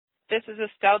This is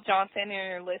Estelle Johnson, and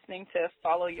you're listening to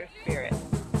Follow Your Spirit.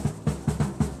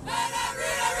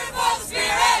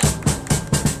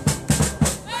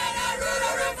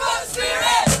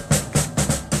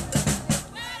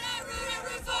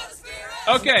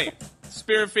 Okay,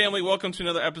 Spirit family, welcome to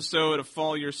another episode of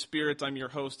Follow Your Spirit. I'm your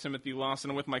host, Timothy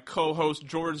Lawson, and with my co-host,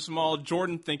 Jordan Small.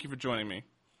 Jordan, thank you for joining me.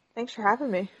 Thanks for having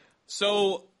me.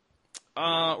 So,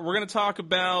 we're going to talk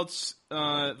about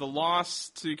the loss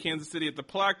to Kansas City at the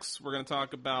Plex. We're going to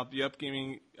talk about the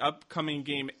upcoming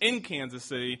game in Kansas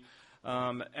City.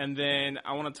 And then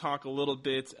I want to talk a little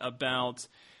bit about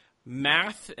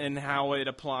math and how it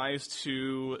applies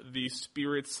to the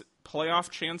Spirit's playoff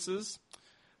chances.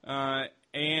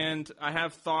 And I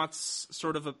have thoughts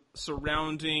sort of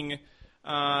surrounding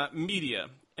media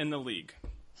in the league.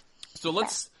 So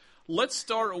let's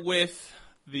start with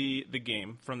the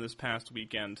game from this past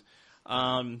weekend.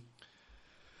 I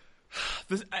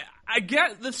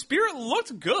get the Spirit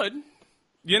looked good.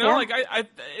 You know,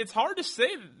 it's hard to say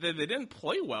that they didn't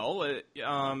play well.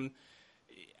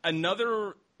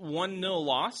 Another 1-0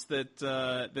 loss that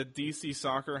DC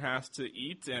Soccer has to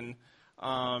eat, and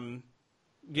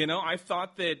you know, I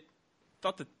thought that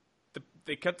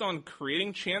they kept on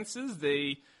creating chances.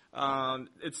 It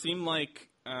seemed like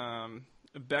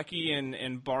Becky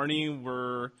and Barney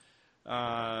were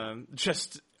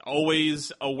just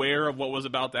always aware of what was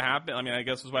about to happen. I mean, I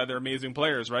guess that's why they're amazing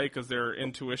players, right? Because their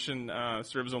intuition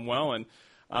serves them well, and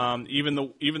even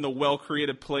the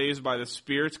well-created plays by the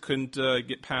Spirits couldn't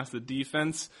get past the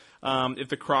defense. If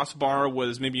the crossbar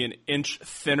was maybe an inch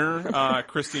thinner,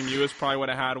 Christy Mewis probably would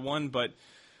have had one. But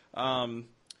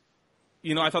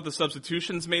you know, I thought the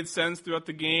substitutions made sense throughout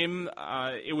the game.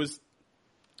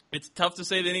 It's tough to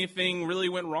say that anything really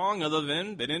went wrong other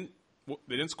than they didn't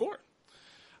score.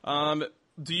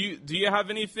 Do you have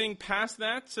anything past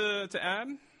that to add?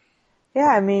 Yeah,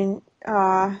 I mean,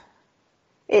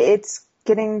 it's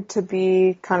getting to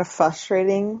be kind of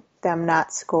frustrating them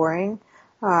not scoring.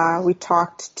 We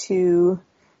talked to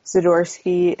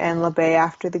Zadorsky and LeBay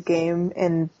after the game,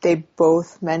 and they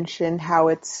both mentioned how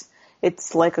it's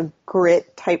like a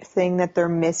grit type thing that they're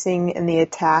missing in the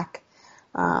attack.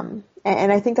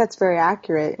 And I think that's very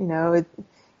accurate. You know,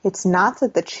 it's not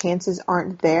that the chances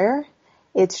aren't there.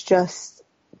 It's just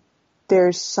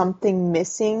there's something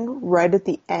missing right at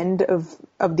the end of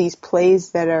these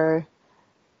plays that are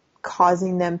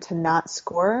causing them to not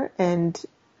score. And,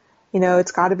 you know,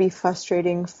 it's got to be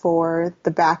frustrating for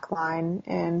the back line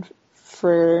and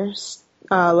for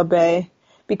LeBay,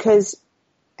 because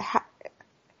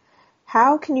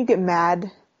how can you get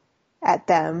mad at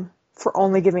them for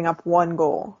only giving up one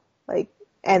goal,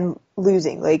 and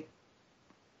losing?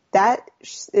 That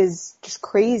is just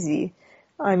crazy.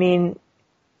 I mean,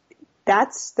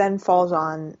 that's then falls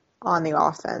on the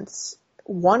offense.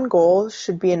 One goal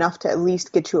should be enough to at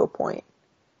least get you a point,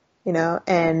 you know,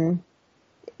 and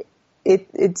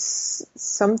it's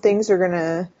some things are going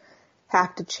to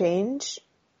have to change.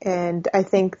 And I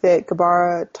think that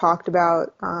Gabara talked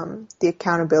about the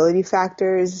accountability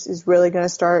factors is really going to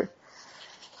start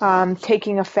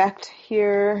taking effect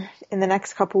here in the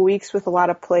next couple weeks with a lot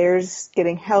of players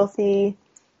getting healthy,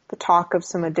 the talk of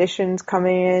some additions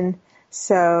coming in.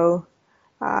 So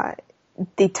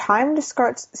the time to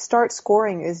start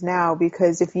scoring is now,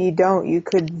 because if you don't, you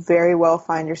could very well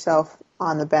find yourself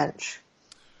on the bench.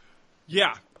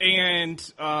 Yeah, and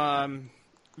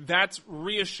that's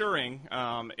reassuring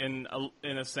in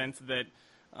a sense that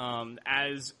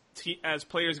as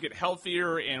players get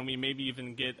healthier and we maybe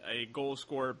even get a goal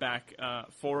scorer back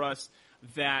for us,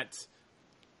 that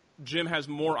Jim has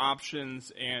more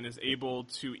options and is able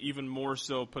to even more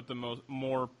so put the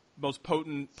most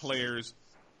potent players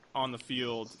on the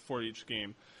field for each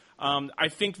game. I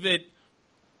think that,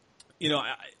 you know,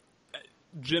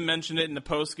 Jim mentioned it in the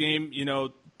post game. You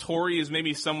know, Tori is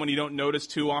maybe someone you don't notice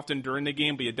too often during the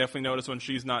game, but you definitely notice when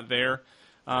she's not there.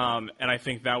 And I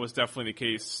think that was definitely the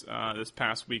case this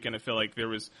past weekend. I feel like there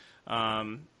was,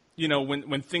 you know,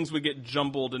 when things would get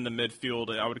jumbled in the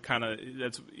midfield, I would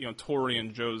that's, you know, Tori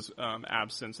and Joe's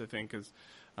absence, I think, is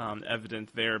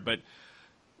evident there. But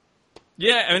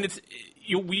yeah, I mean, it's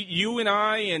you and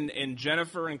I and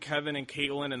Jennifer and Kevin and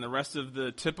Caitlin and the rest of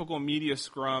the typical media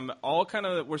scrum all kind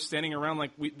of were standing around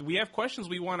like we have questions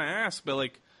we want to ask, but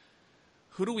like,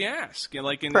 who do we ask? And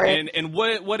like, and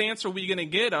what answer are we going to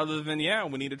get other than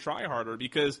we need to try harder?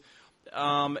 Because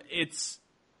it's,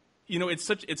 you know, it's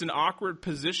an awkward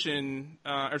position,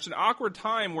 or it's an awkward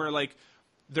time where like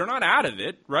they're not out of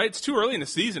it, right? It's too early in the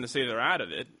season to say they're out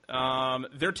of it.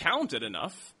 They're talented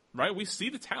enough, right? We see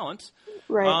the talent.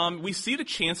 Right. We see the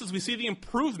chances. We see the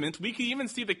improvement. We can even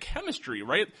see the chemistry,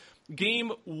 right?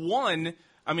 game one,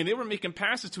 I mean, they were making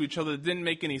passes to each other that didn't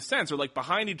make any sense, or like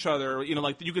behind each other. You know,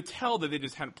 like you could tell that they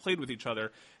just hadn't played with each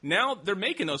other. Now they're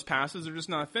making those passes, they're just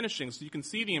not finishing. So you can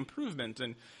see the improvement,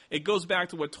 and it goes back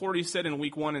to what Torrey said in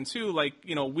week 1 and 2. Like,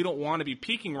 you know, we don't want to be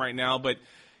peaking right now, but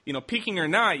you know, peaking or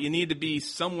not, you need to be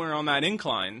somewhere on that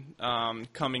incline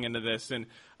coming into this. And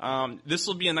this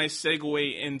will be a nice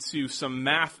segue into some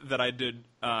math that I did,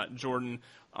 Jordan.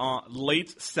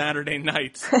 Late Saturday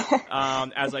night,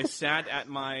 as I sat at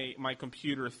my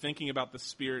computer thinking about the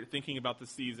Spirit, thinking about the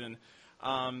season,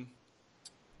 I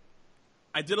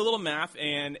did a little math,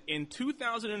 and in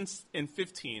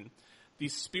 2015, the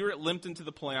Spirit limped into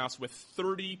the playoffs with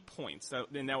 30 points,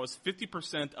 and that was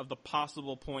 50% of the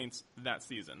possible points that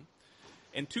season.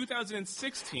 In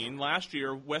 2016, last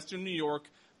year, Western New York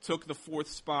took the 4th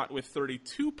spot with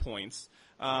 32 points,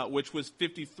 which was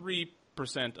 53%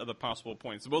 of the possible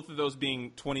points, both of those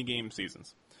being 20-game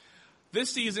seasons.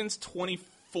 This season's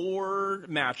 24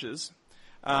 matches,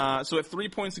 so at 3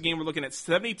 points a game, we're looking at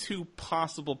 72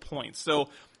 possible points. So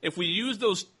if we use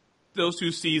those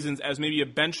 2 seasons as maybe a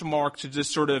benchmark to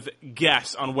just sort of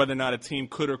guess on whether or not a team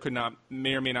could or could not,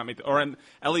 may or may not make or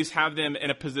at least have them in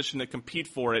a position to compete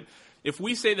for it, if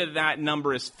we say that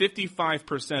number is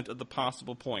 55% of the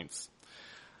possible points,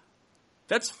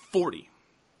 that's 40.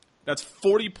 That's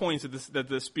 40 points that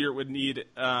the Spirit would need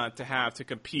to have to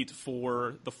compete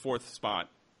for the 4th spot.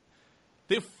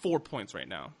 They have 4 points right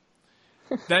now.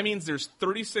 That means there's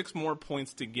 36 more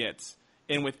points to get.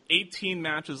 And with 18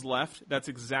 matches left, that's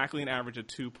exactly an average of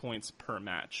 2 points per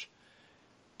match.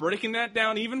 Breaking that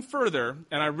down even further,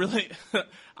 and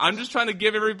I'm just trying to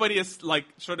give everybody trying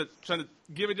to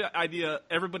give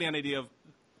everybody an idea of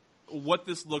what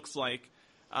this looks like.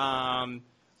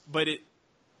 But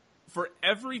for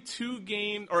every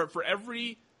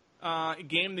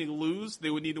game they lose, they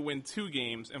would need to win 2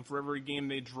 games, and for every game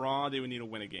they draw, they would need to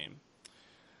win a game.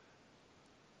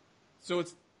 So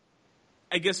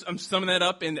I guess I'm summing that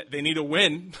up, and they need to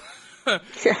win. But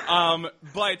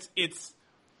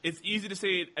it's easy to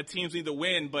say teams need to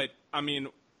win, but I mean,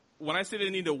 when I say they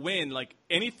need to win, like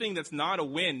anything that's not a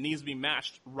win needs to be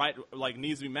matched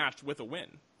with a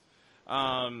win.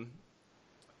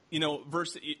 You know,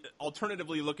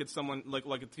 alternatively, look at someone like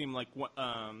a team like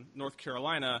North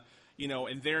Carolina. You know,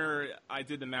 and I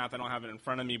did the math. I don't have it in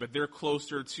front of me, but they're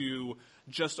closer to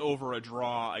just over a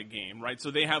draw a game, right?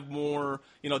 So they have more.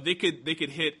 You know, they could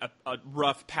hit a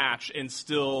rough patch and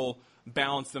still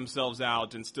balance themselves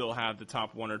out and still have the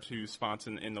top 1 or 2 spots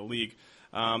in the league.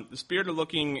 The Spirit are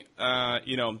looking.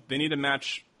 You know, they need to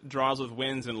match draws with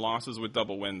wins and losses with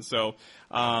double wins. So.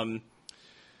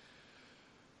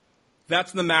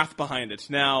 That's the math behind it.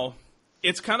 Now,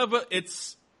 it's kind of a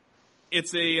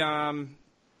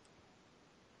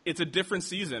different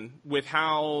season with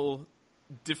how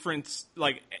different.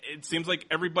 Like it seems like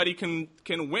everybody can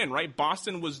win, right?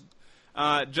 Boston was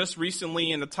just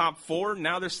recently in the top 4.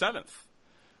 Now they're 7th,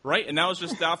 right? And that was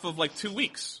just off of like 2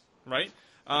 weeks, right?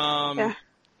 Yeah.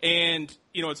 And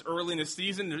you know it's early in the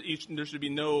season. There should be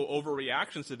no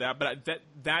overreactions to that, but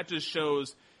that just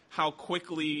shows how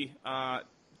quickly.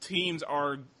 Teams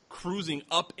are cruising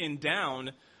up and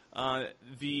down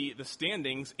the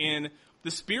standings, and the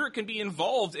Spirit can be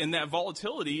involved in that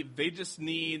volatility. They just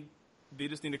need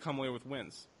to come away with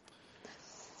wins.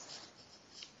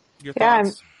 Your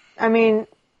thoughts? I mean,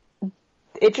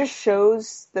 it just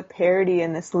shows the parity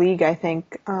in this league. I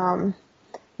think, you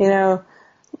know,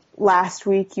 last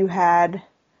week you had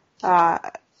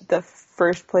the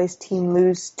first place team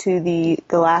lose to the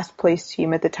last place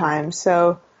team at the time,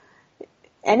 so.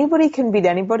 Anybody can beat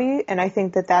anybody, and I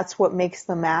think that that's what makes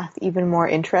the math even more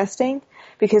interesting,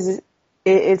 because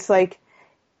it's like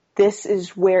this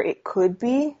is where it could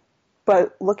be,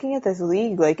 but looking at this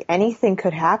league, like anything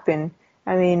could happen.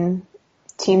 I mean,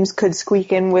 teams could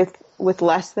squeak in with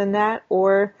less than that,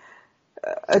 or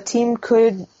a team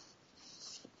could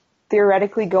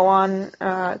theoretically go on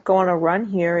a run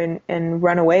here and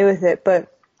run away with it,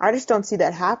 but I just don't see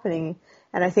that happening,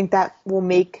 and I think that will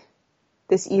make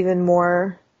this even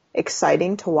more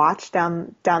exciting to watch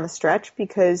down the stretch,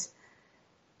 because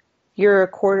you're a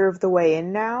quarter of the way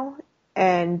in now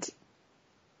and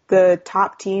the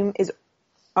top team is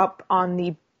up on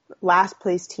the last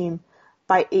place team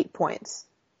by 8 points,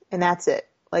 and that's it.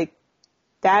 Like,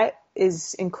 that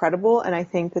is incredible, and I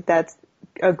think that that's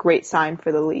a great sign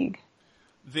for the league.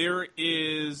 There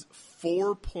is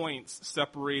 4 points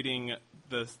separating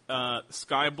the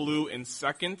Sky Blue in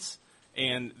 2nd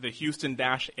and the Houston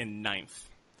Dash in 9th.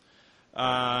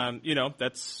 You know,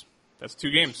 that's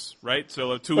 2 games, right?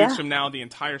 So 2 weeks from now, the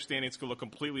entire standings could look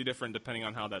completely different depending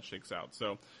on how that shakes out.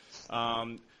 So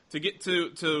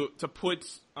to put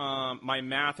my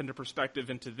math into perspective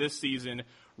into this season.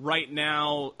 Right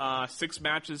now, 6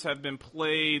 matches have been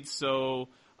played, so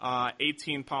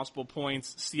 18 possible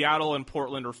points. Seattle and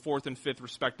Portland are 4th and 5th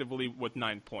respectively with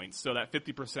 9 points. So that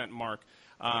 50% mark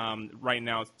right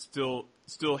now still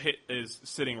is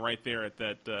sitting right there at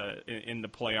that in the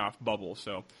playoff bubble.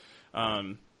 So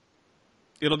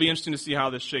it'll be interesting to see how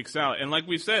this shakes out. And like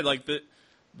we said, like the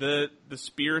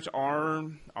Spirits are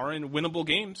in winnable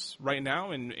games right now,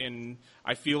 and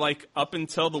I feel like up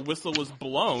until the whistle was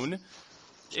blown,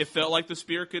 it felt like the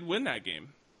Spirit could win that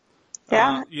game.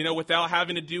 Yeah. Without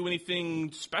having to do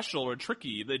anything special or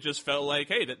tricky. They just felt like,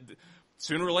 hey,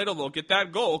 sooner or later they'll get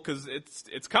that goal because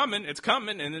it's coming,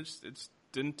 and it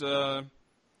didn't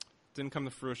come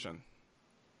to fruition.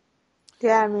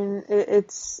 Yeah, I mean,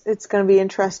 it's going to be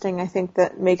interesting. I think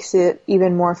that makes it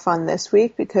even more fun this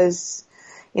week because,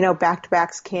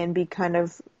 back-to-backs can be kind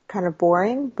of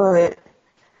boring, but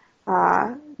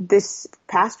this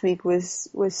past week was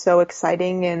so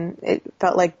exciting, and it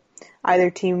felt like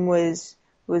either team was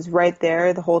right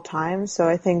there the whole time. So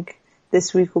I think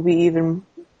this week will be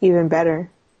even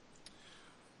better.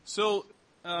 So,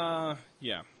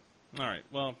 yeah. All right.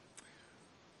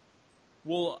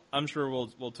 Well, I'm sure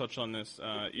we'll touch on this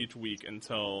each week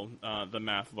until the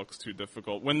math looks too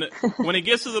difficult. When it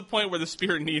gets to the point where the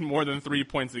Spirit need more than 3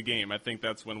 points a game, I think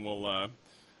that's when we'll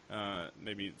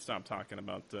maybe stop talking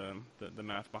about the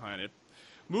math behind it.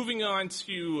 Moving on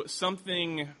to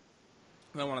something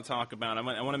I want to talk about. I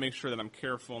want to make sure that I'm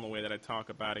careful in the way that I talk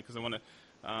about it because I want to.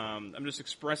 I'm just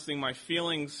expressing my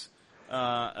feelings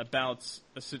about.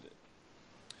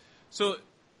 So,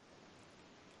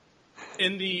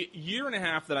 in the year and a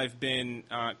half that I've been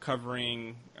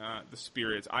covering the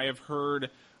Spirits, I have heard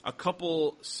a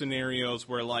couple scenarios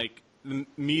where like the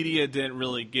media didn't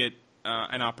really get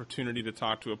an opportunity to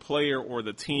talk to a player or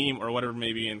the team or whatever,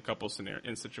 maybe in a couple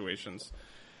situations,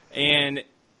 and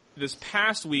this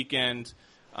past weekend,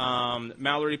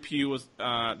 Mallory Pugh was.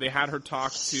 They had her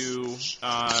talk to.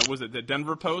 Was it the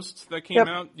Denver Post that came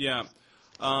out? Yeah.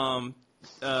 A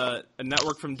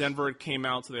network from Denver came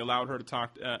out, so they allowed her to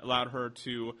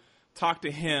talk to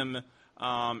him,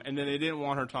 and then they didn't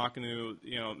want her talking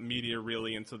to media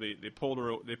really, and so they pulled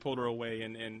her away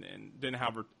and didn't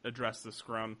have her address the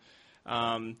scrum.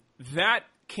 That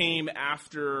came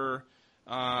after.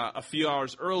 A few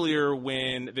hours earlier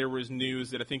when there was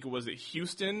news that I think it was at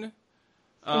Houston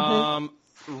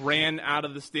ran out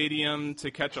of the stadium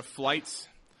to catch a flight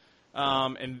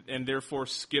and therefore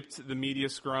skipped the media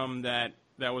scrum that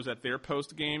was at their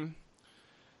post game.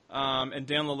 And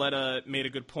Dan Lauletta made a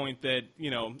good point that,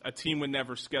 a team would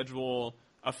never schedule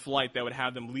a flight that would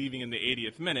have them leaving in the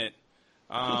 80th minute.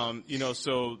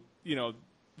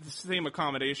 The same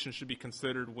accommodation should be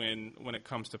considered when it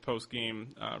comes to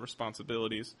post-game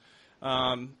responsibilities.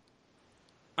 I'm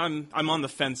on the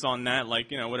fence on that.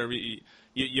 Like, whatever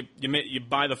you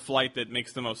buy the flight that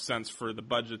makes the most sense for the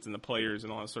budgets and the players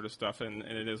and all that sort of stuff, and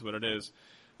it is what it is.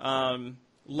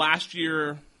 Last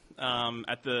year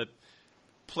at the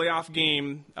playoff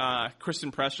game, Kristen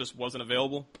Press just wasn't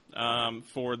available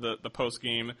for the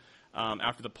post-game.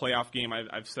 After the playoff game,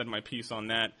 I've said my piece on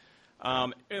that.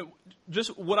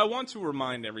 Just what I want to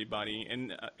remind everybody,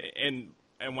 and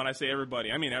when I say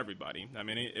everybody, I mean everybody. I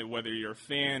mean whether you're a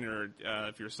fan or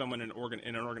if you're someone in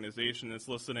an organization that's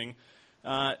listening.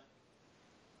 90%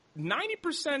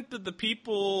 of the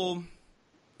people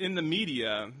in the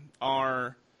media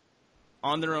are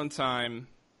on their own time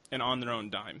and on their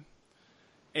own dime,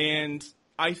 and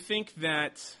I think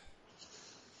that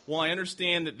while I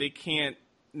understand that they can't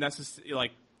necessarily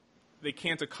they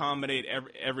can't accommodate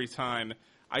every time.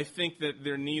 I think that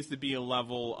there needs to be a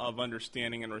level of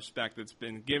understanding and respect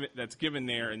that's given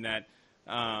there, and that,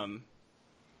 I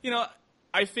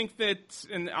think that,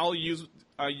 and I'll use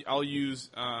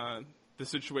the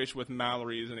situation with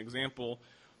Mallory as an example.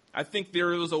 I think there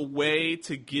was a way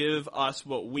to give us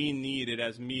what we needed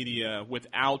as media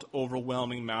without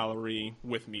overwhelming Mallory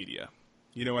with media.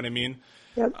 You know what I mean?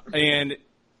 Yep. And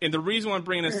the reason why I'm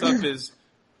bringing this up is.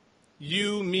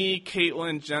 You, me,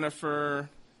 Caitlin, Jennifer,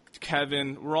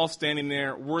 Kevin, we're all standing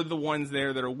there. We're the ones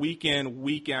there that are week in,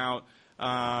 week out.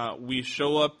 We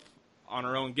show up on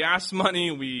our own gas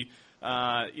money. We,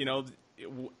 our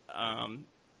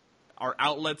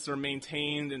outlets are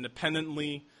maintained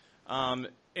independently.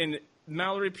 And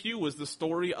Mallory Pugh was the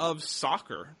story of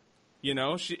soccer.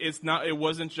 It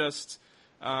wasn't just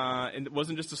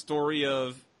a story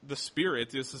of the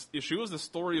Spirit. She was the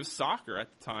story of soccer at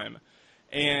the time.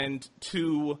 And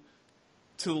to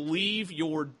leave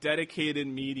your dedicated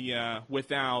media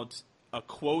without a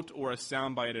quote or a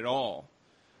soundbite at all,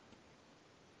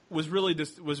 was really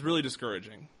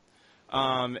discouraging.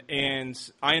 And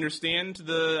I understand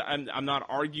I'm not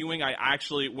arguing. I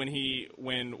actually,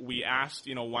 when we asked,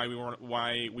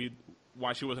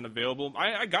 why she wasn't available,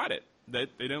 I got it, that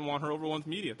they didn't want her over with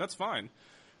media. That's fine.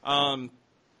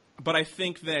 But I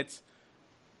think that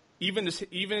even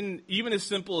as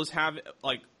simple as have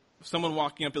like someone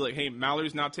walking up and be like, hey,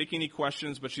 Mallory's not taking any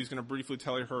questions, but she's going to briefly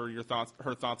tell her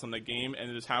her thoughts on the game,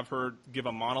 and just have her give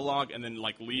a monologue and then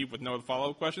like leave with no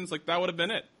follow-up questions, like that would have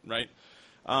been it, right?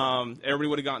 Everybody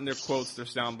would have gotten their quotes, their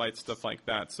sound bites, stuff like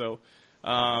that. So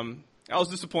I was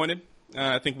disappointed.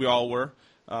 I think we all were.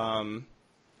 And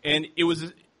it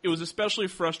was especially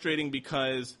frustrating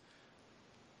because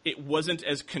it wasn't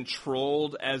as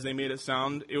controlled as they made it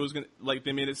sound. It was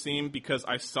they made it seem, because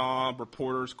I saw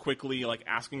reporters quickly like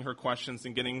asking her questions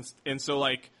and so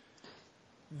like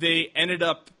they ended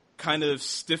up kind of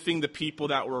stiffing the people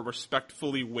that were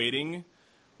respectfully waiting,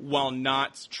 while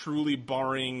not truly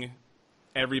barring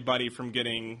everybody from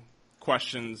getting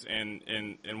questions and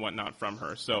whatnot from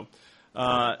her. So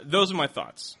those are my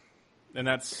thoughts, and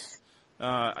that's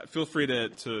feel free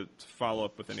to follow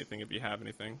up with anything if you have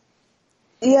anything.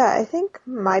 Yeah, I think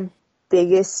my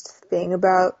biggest thing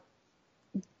about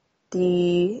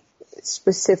the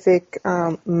specific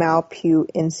Malpew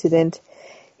incident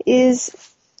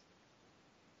is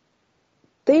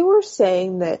they were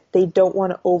saying that they don't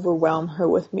want to overwhelm her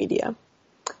with media.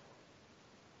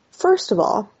 First of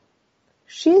all,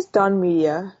 she has done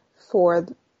media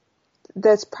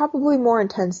that's probably more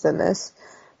intense than this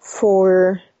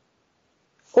for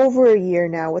over a year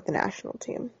now with the national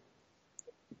team.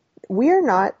 We are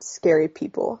not scary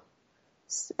people.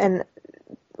 And,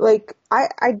 like,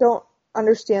 I don't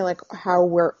understand, like, how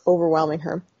we're overwhelming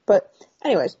her. But,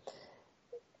 anyways,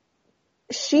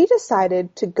 she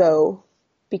decided to go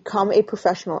become a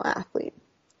professional athlete.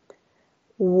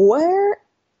 Where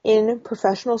in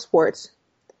professional sports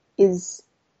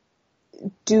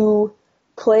do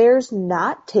players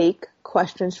not take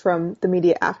questions from the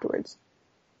media afterwards?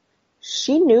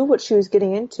 She knew what she was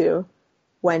getting into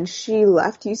when she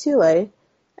left UCLA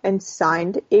and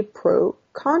signed a pro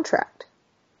contract.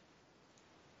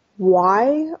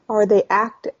 Why are they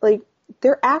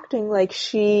they're acting like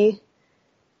she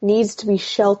needs to be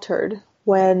sheltered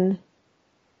when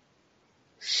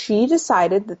she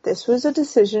decided that this was a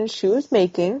decision she was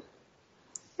making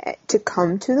to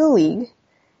come to the league,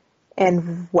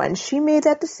 and when she made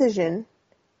that decision,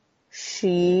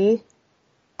 she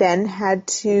then had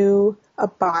to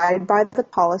abide by the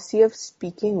policy of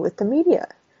speaking with the media.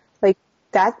 Like,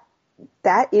 that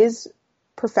is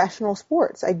professional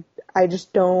sports. I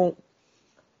just don't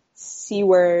see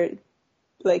where,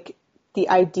 like, the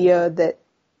idea that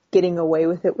getting away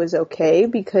with it was okay,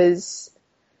 because,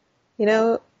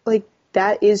 like,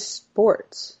 that is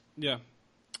sports. Yeah.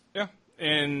 Yeah.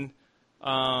 And,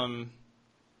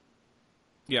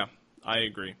 yeah, I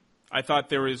agree. I thought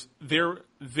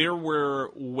there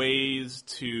were ways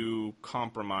to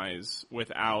compromise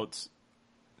without,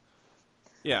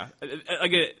 the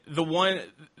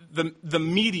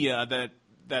media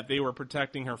that they were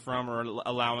protecting her from or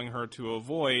allowing her to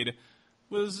avoid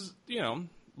was,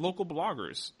 local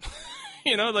bloggers.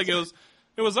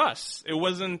 It was us. It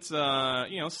wasn't,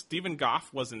 Stephen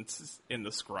Goff wasn't in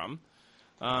the scrum.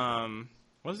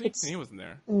 Was he? He wasn't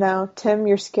there. No, Tim,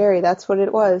 you're scary. That's what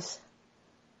it was.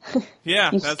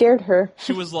 Yeah. You scared her.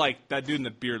 She was like, that dude in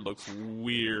the beard looks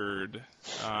weird.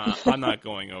 I'm not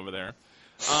going over there.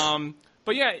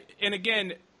 But yeah, and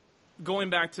again, going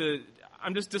back to,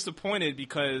 I'm just disappointed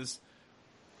because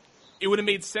it would have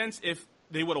made sense if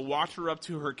they would have walked her up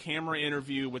to her camera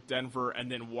interview with Denver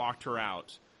and then walked her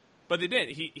out. But they didn't.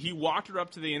 He walked her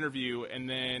up to the interview, and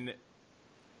then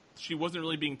she wasn't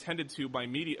really being tended to by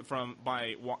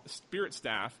Spirit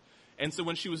staff. And so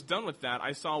when she was done with that,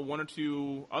 I saw one or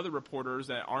two other reporters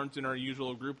that aren't in our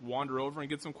usual group wander over and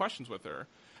get some questions with her.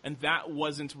 And that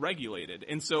wasn't regulated.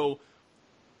 And so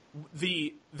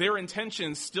their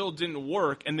intentions still didn't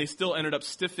work, and they still ended up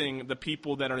stiffing the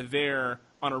people that are there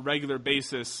on a regular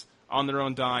basis, on their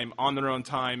own dime, on their own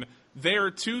time, there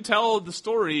to tell the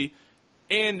story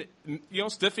and,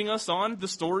 stiffing us on the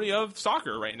story of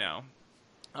soccer right now.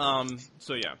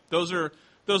 So yeah, those are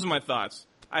my thoughts.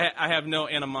 I have no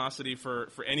animosity for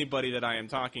anybody that I am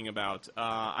talking about.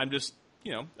 I'm just,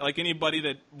 like anybody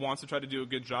that wants to try to do a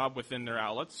good job within their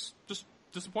outlets, just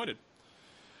disappointed.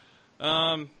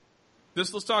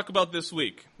 Let's talk about this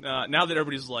week. Now that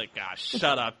everybody's like, gosh,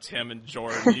 shut up, Tim and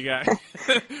Jordan. You guys,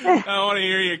 I don't want to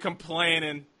hear you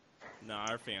complaining. No,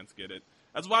 our fans get it.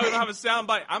 That's why we don't have a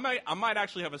soundbite. I might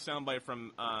actually have a soundbite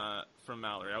from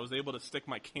Mallory. I was able to stick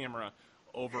my camera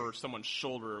over someone's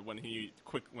shoulder when he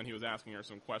was asking her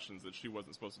some questions that she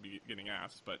wasn't supposed to be getting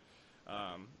asked. But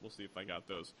we'll see if I got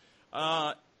those.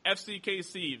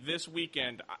 FCKC this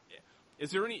weekend.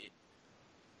 Is there any?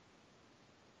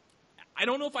 I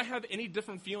don't know if I have any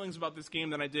different feelings about this game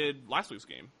than I did last week's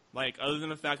game. Like, other than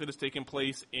the fact that it's taking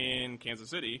place in Kansas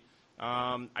City,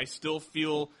 I still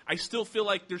feel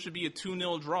like there should be a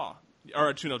 2-0 draw, or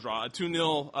a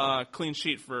 2-0 clean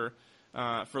sheet for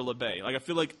LeBay. Like,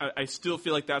 I still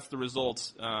feel like that's the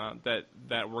result that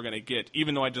we're gonna get,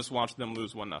 even though I just watched them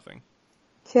lose 1-0.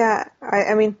 Yeah,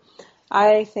 I mean,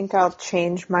 I think I'll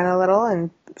change mine a little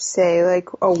and say like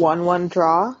a 1-1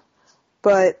 draw,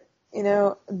 but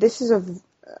this is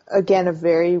again a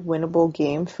very winnable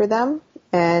game for them,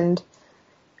 and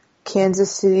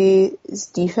Kansas City's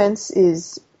defense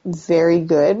is very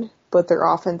good, but their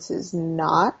offense is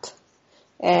not.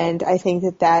 And I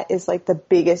think that is like the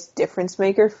biggest difference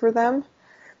maker for them,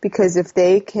 because if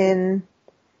they can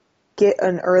get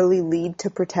an early lead to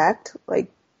protect, like,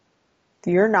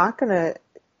 you're not going to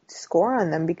score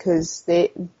on them because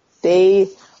they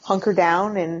hunker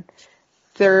down, and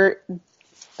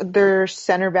their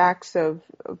center backs of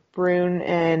Brune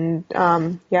and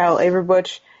Yael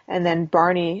Averbuch and then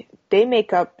Barney, they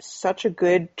make up such a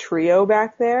good trio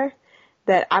back there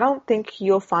that I don't think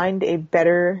you'll find a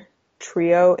better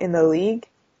trio in the league.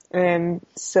 And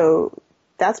so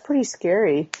that's pretty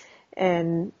scary.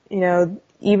 And,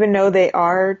 even though they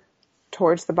are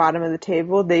towards the bottom of the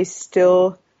table, they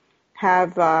still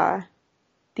have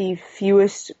the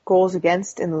fewest goals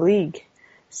against in the league.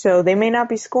 So they may not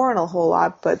be scoring a whole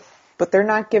lot, but they're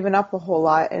not giving up a whole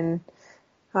lot. And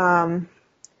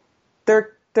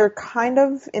they're kind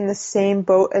of in the same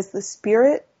boat as the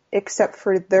Spirit, except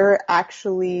for they're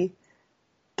actually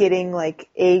getting like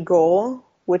a goal,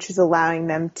 which is allowing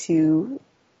them to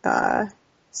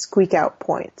squeak out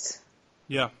points.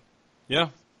 Yeah.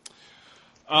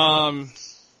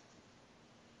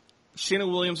 Shayna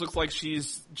Williams looks like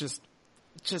she's just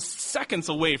seconds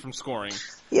away from scoring.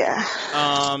 Yeah.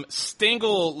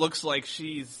 Stengel looks like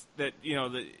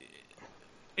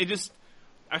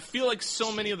I feel like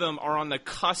so many of them are on the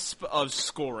cusp of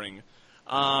scoring.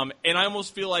 And I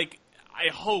almost feel like, I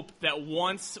hope that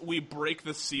once we break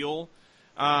the seal,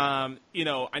 I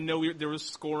know there was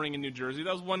scoring in New Jersey.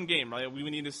 That was one game, right? We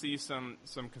need to see some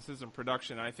consistent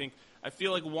production. And I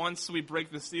feel like once we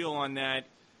break the seal on that,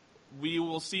 we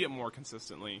will see it more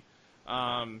consistently.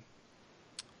 I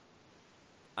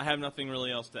have nothing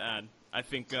really else to add. I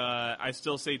think I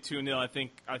still say 2-0. I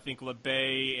think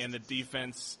LeBay and the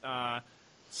defense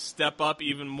step up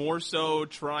even more so,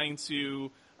 trying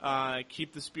to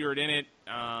keep the Spirit in it.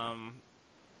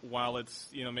 While it's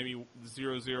maybe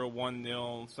 0-0,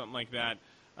 1-0, something like that.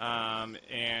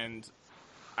 And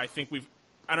I think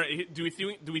do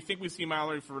we think we see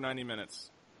Mallory for 90 minutes?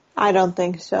 I don't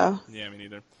think so. Yeah, me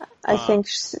neither. I think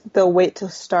they'll wait to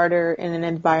start her in an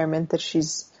environment that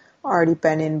she's already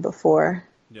been in before.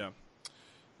 Yeah,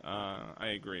 I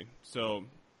agree. So,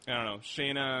 I don't know.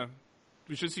 Shayna,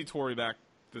 we should see Tori back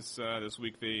this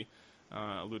week. They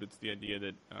alluded to the idea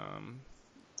that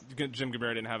Jim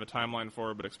Gabarra didn't have a timeline for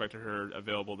her, but expected her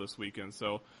available this weekend.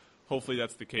 So, hopefully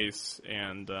that's the case.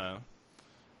 And,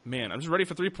 man, I'm just ready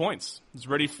for 3 points.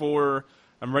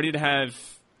 I'm ready to have,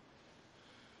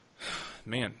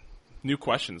 man, new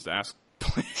questions to ask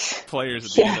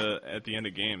players at the end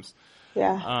of games.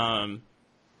 Yeah.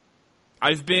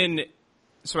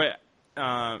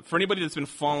 For anybody that's been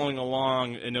following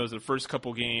along and knows the first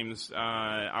couple games,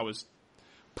 I was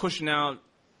pushing out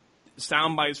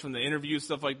sound bites from the interviews,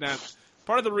 stuff like that.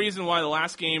 Part of the reason why the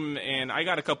last game, and I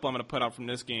got a couple I'm going to put out from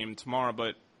this game tomorrow,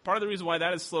 but part of the reason why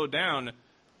that has slowed down,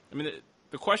 I mean,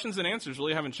 the questions and answers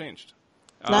really haven't changed.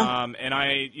 No. And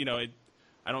I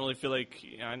don't really feel like,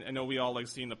 I know we all like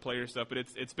seeing the player stuff, but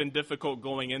it's been difficult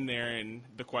going in there, and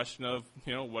the question of,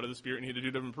 what does the Spirit need to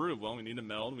do to improve? Well, we need to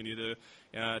meld, we need to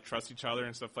trust each other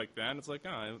and stuff like that. And it's like,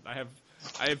 I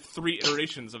have 3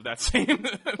 iterations of that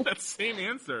same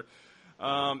answer.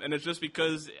 And it's just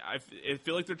because I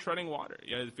feel like they're treading water.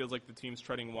 Yeah, it feels like the team's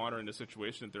treading water in the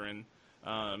situation that they're in.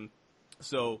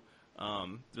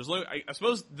 There's only, I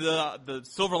suppose the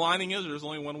silver lining is there's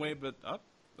only one way but up,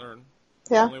 or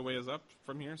the only way is up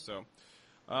from here. So,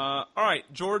 all right,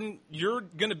 Jordan, you're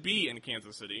gonna be in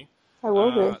Kansas City. I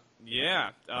will be. Yeah,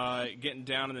 getting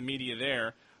down in the media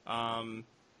there.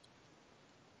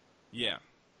 Yeah,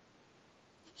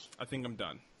 I think I'm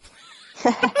done.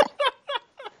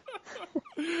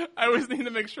 I always need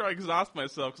to make sure I exhaust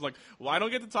myself because, I don't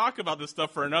get to talk about this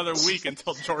stuff for another week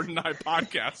until Jordan and I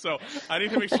podcast. So I need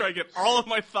to make sure I get all of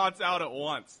my thoughts out at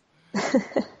once.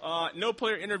 No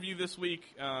player interview this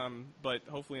week, but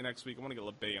hopefully next week. I want to get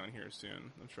LeBay on here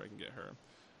soon. I'm sure I can get her.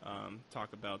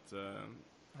 Talk about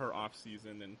her off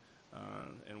season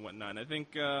and whatnot. And I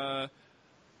think one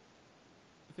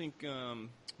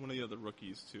of the other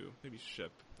rookies too, maybe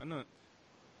Ship. I don't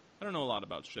know a lot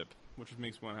about Ship, which is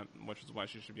why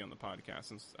she should be on the podcast,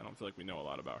 since I don't feel like we know a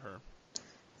lot about her.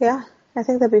 Yeah, I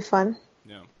think that'd be fun.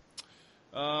 Yeah.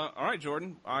 All right,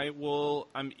 Jordan.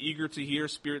 I'm eager to hear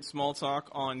Spirit Small Talk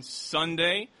on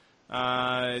Sunday.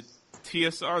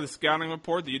 TSR, the scouting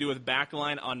report that you do with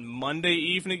Backline on Monday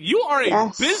evening. You are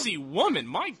a busy woman.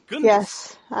 My goodness.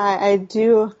 Yes, I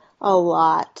do a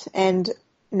lot. And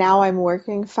now I'm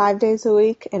working 5 days a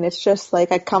week, and it's just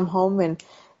like I come home and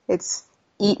it's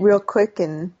eat real quick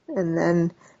and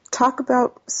then talk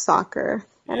about soccer.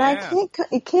 And I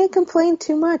can't complain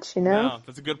too much, you know? No,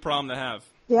 that's a good problem to have.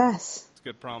 Yes. It's a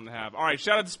good problem to have. All right,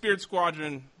 shout out to Spirit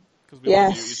Squadron, because we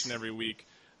love you each and every week.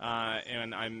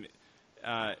 And I'm,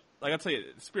 like I'll tell you,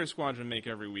 Spirit Squadron make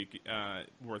every week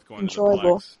worth going enjoyable. To the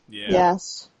Plex. Yeah.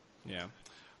 Yes. Yeah.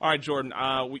 All right, Jordan,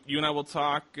 you and I will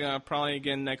talk probably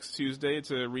again next Tuesday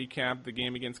to recap the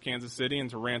game against Kansas City and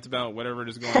to rant about whatever it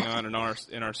is going on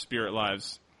in our Spirit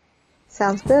lives.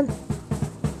 Sounds good.